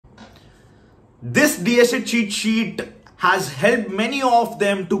This DSA cheat sheet has helped many of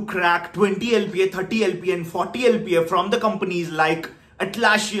them to crack 20 LPA, 30 LPA and 40 LPA from the companies like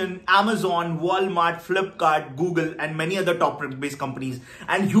Atlassian, Amazon, Walmart, Flipkart, Google and many other top based companies,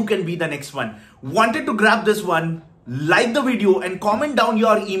 and you can be the next one. Wanted to grab this one? Like the video and comment down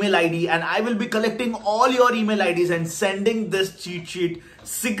your email ID, and I will be collecting all your email IDs and sending this cheat sheet,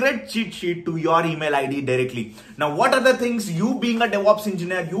 secret cheat sheet, to your email ID directly. Now, what are the things you being a DevOps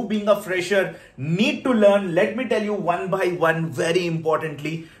engineer, you being a fresher need to learn? Let me tell you one by one, very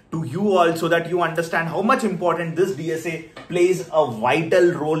importantly to you all, so that you understand how much important this DSA plays a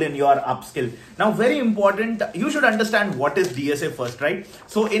vital role in your upskill. Now, very important, you should understand what is DSA first, right?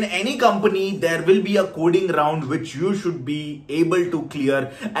 So in any company, there will be a coding round which you should be able to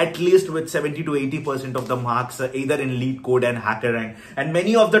clear at least with 70 to 80% of the marks, either in lead code and hacker rank. And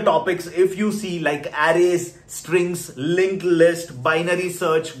many of the topics, if you see, like arrays, strings, linked list, binary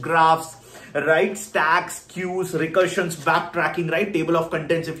search, graphs, right, stacks, queues, recursions, backtracking, right, table of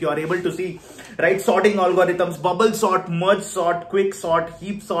contents, if you are able to see, right, sorting algorithms, bubble sort, merge sort, quick sort,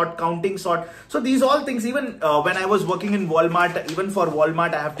 heap sort, counting sort. So these all things, even when I was working in Walmart, even for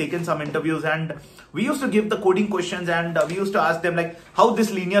Walmart, I have taken some interviews and we used to give the coding questions, and we used to ask them like how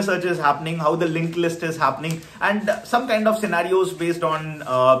this linear search is happening, how the linked list is happening, and some kind of scenarios based on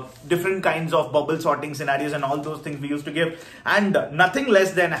different kinds of bubble sorting scenarios and all those things we used to give, and nothing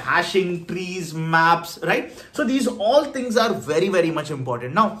less than hashing, trees, maps, right? So these all things are very, very much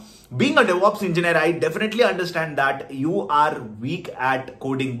important. Now, being a DevOps engineer, I definitely understand that you are weak at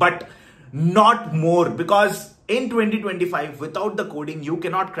coding, but not more, because in 2025, without the coding, you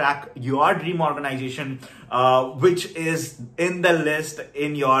cannot crack your dream organization, which is in the list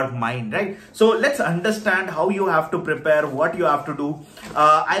in your mind, right? So let's understand how you have to prepare, what you have to do.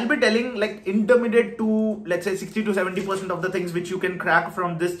 I'll be telling like intermediate to, let's say, 60 to 70% of the things which you can crack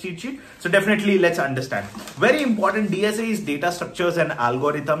from this cheat sheet. So definitely let's understand. Very important, DSA is data structures and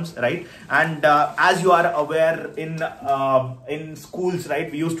algorithms, right? And as you are aware, in schools,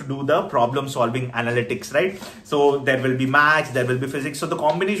 right, we used to do the problem solving analytics, right? So there will be maths, there will be physics. So the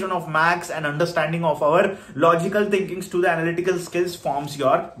combination of maths and understanding of our logical thinkings to the analytical skills forms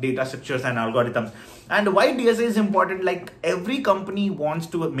your data structures and algorithms. And why DSA is important, like every company wants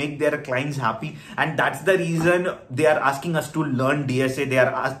to make their clients happy, and that's the reason they are asking us to learn DSA.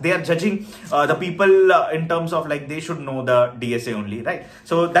 They are judging the people in terms of like they should know the DSA only, right?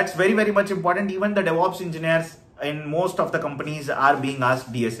 So that's very, very much important. Even the DevOps engineers in most of the companies are being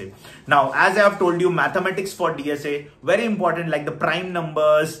asked DSA. Now, as I have told you, mathematics for DSA, very important, like the prime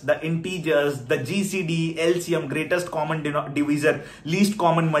numbers, the integers, the GCD, LCM, greatest common divisor, least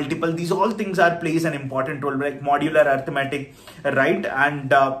common multiple. These all things plays an important role, like modular arithmetic, right?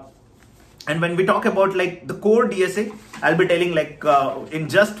 And when we talk about like the core DSA, I'll be telling like in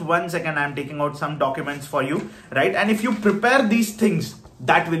just 1 second, I'm taking out some documents for you, right? And if you prepare these things,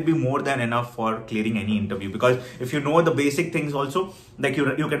 that will be more than enough for clearing any interview, because if you know the basic things also, like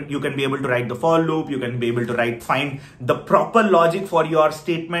you can be able to write the for loop, you can be able to find the proper logic for your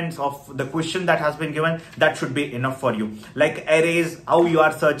statements of the question that has been given. That should be enough for you. Like arrays, how you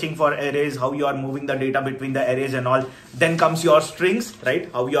are searching for arrays, how you are moving the data between the arrays and all. Then comes your strings,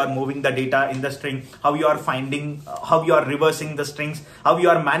 right? How you are moving the data in the string, how you are finding, how you are reversing the strings, how you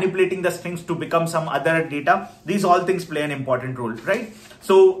are manipulating the strings to become some other data. These all things play an important role, right?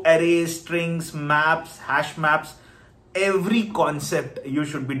 So arrays, strings, maps, hash maps, every concept you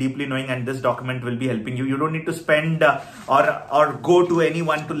should be deeply knowing, and this document will be helping you. You don't need to spend or go to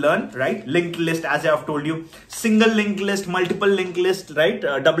anyone to learn, right? Linked list, as I have told you, single linked list, multiple linked list, right?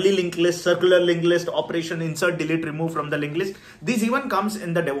 Doubly linked list, circular linked list, operation, insert, delete, remove from the linked list. This even comes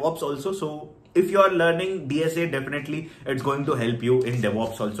in the DevOps also. So if you are learning DSA, definitely it's going to help you in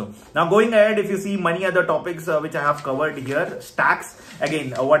DevOps also. Now going ahead, if you see many other topics which I have covered here, stacks.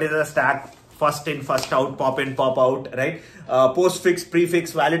 Again, what is a stack? First in, first out, pop in, pop out, right? Postfix,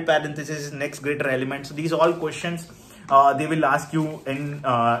 prefix, valid parenthesis, next greater element. So these all questions they will ask you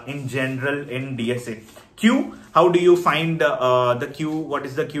in general in DSA. Queue, how do you find the queue? What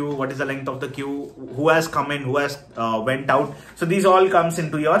is the queue? What is the length of the queue? Who has come in? Who has went out? So these all comes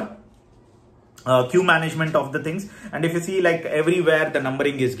into your queue management of the things. And if you see, like everywhere the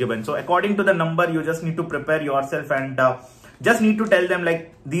numbering is given, so according to the number you just need to prepare yourself and just need to tell them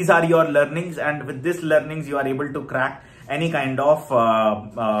like these are your learnings, and with this learnings you are able to crack any kind of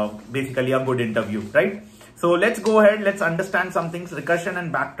basically a good interview, right? So let's go ahead, let's understand some things. Recursion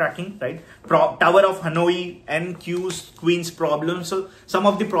and backtracking, right? Tower of Hanoi, NQ's, Queen's problems. So some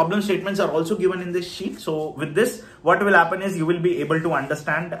of the problem statements are also given in this sheet. So with this, what will happen is you will be able to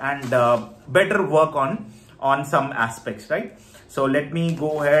understand and better work on some aspects, right? So let me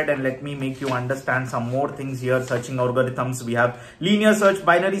go ahead and let me make you understand some more things here. Searching algorithms, we have linear search,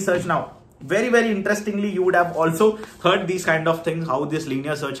 binary search. Now, very interestingly, you would have also heard these kind of things, how this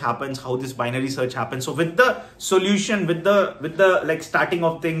linear search happens, how this binary search happens. So with the solution, with the like starting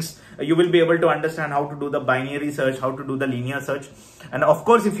of things, you will be able to understand how to do the binary search, how to do the linear search. And of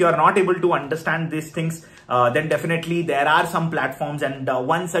course, if you are not able to understand these things, then definitely there are some platforms, and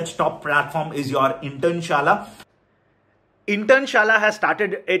one such top platform is your Internshala. Internshala has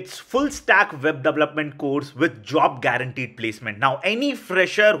started its full stack web development course with job guaranteed placement. Now, any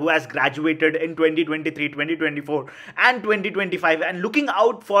fresher who has graduated in 2023, 2024 and 2025 and looking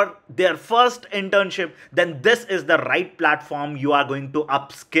out for their first internship, then this is the right platform you are going to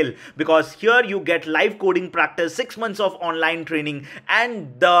upskill, because here you get live coding practice, 6 months of online training,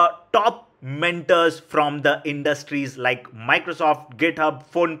 and the top mentors from the industries like Microsoft, GitHub,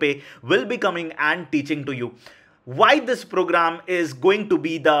 PhonePe will be coming and teaching to you. Why this program is going to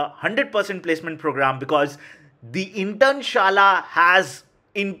be the 100% placement program? Because the Internshala has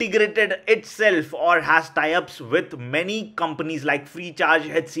integrated itself or has tie-ups with many companies like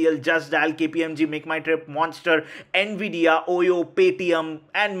Freecharge, HCL, Just Dial, KPMG, Make My Trip, Monster, Nvidia, Oyo, Paytm,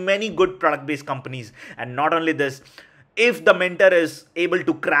 and many good product-based companies. And not only this, if the mentor is able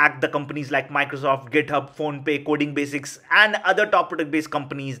to crack the companies like Microsoft, GitHub, PhonePe, Coding Basics, and other top product-based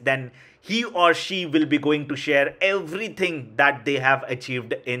companies, then he or she will be going to share everything that they have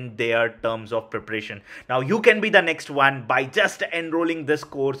achieved in their terms of preparation. Now, you can be the next one by just enrolling this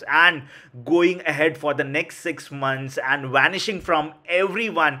course and going ahead for the next 6 months and vanishing from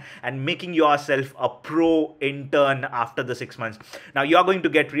everyone and making yourself a pro intern after the 6 months. Now, you're going to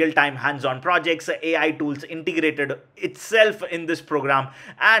get real-time hands-on projects, AI tools integrated itself in this program.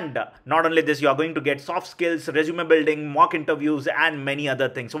 And not only this, you're going to get soft skills, resume building, mock interviews, and many other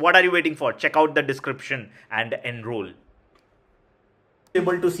things. So what are you waiting for? Check out the description and enroll.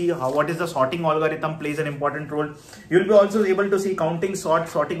 Able to see how what is the sorting algorithm plays an important role. You'll be also able to see counting,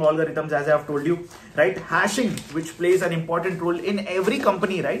 sorting algorithms, as I have told you, right? Hashing, which plays an important role in every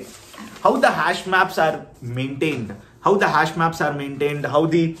company, right? How the hash maps are maintained, how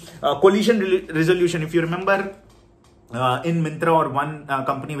the collision resolution. If you remember, in Myntra or one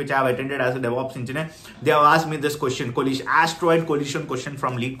company which I have attended as a DevOps engineer, they have asked me this question, asteroid collision question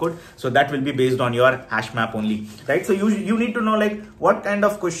from lead code. So that will be based on your hash map only, right? So you need to know like what kind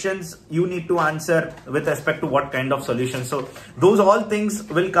of questions you need to answer with respect to what kind of solution. So those all things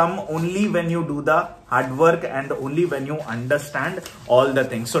will come only when you do the hard work and only when you understand all the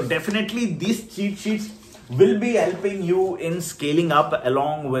things. So definitely these cheat sheets will be helping you in scaling up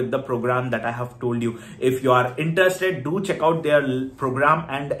along with the program that I have told you. If you are interested, do check out their program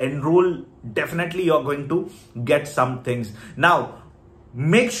and enroll. Definitely you're going to get some things. Now,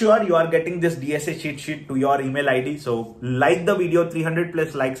 make sure you are getting this DSA cheat sheet to your email ID. So like the video, 300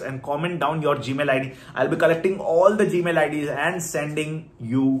 plus likes, and comment down your Gmail ID. I'll be collecting all the Gmail IDs and sending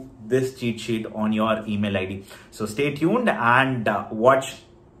you this cheat sheet on your email ID. So stay tuned and watch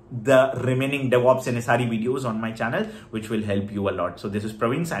the remaining DevOps and SRE videos on my channel, which will help you a lot. So this is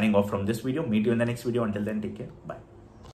Praveen signing off from this video. Meet you in the next video. Until then, take care. Bye.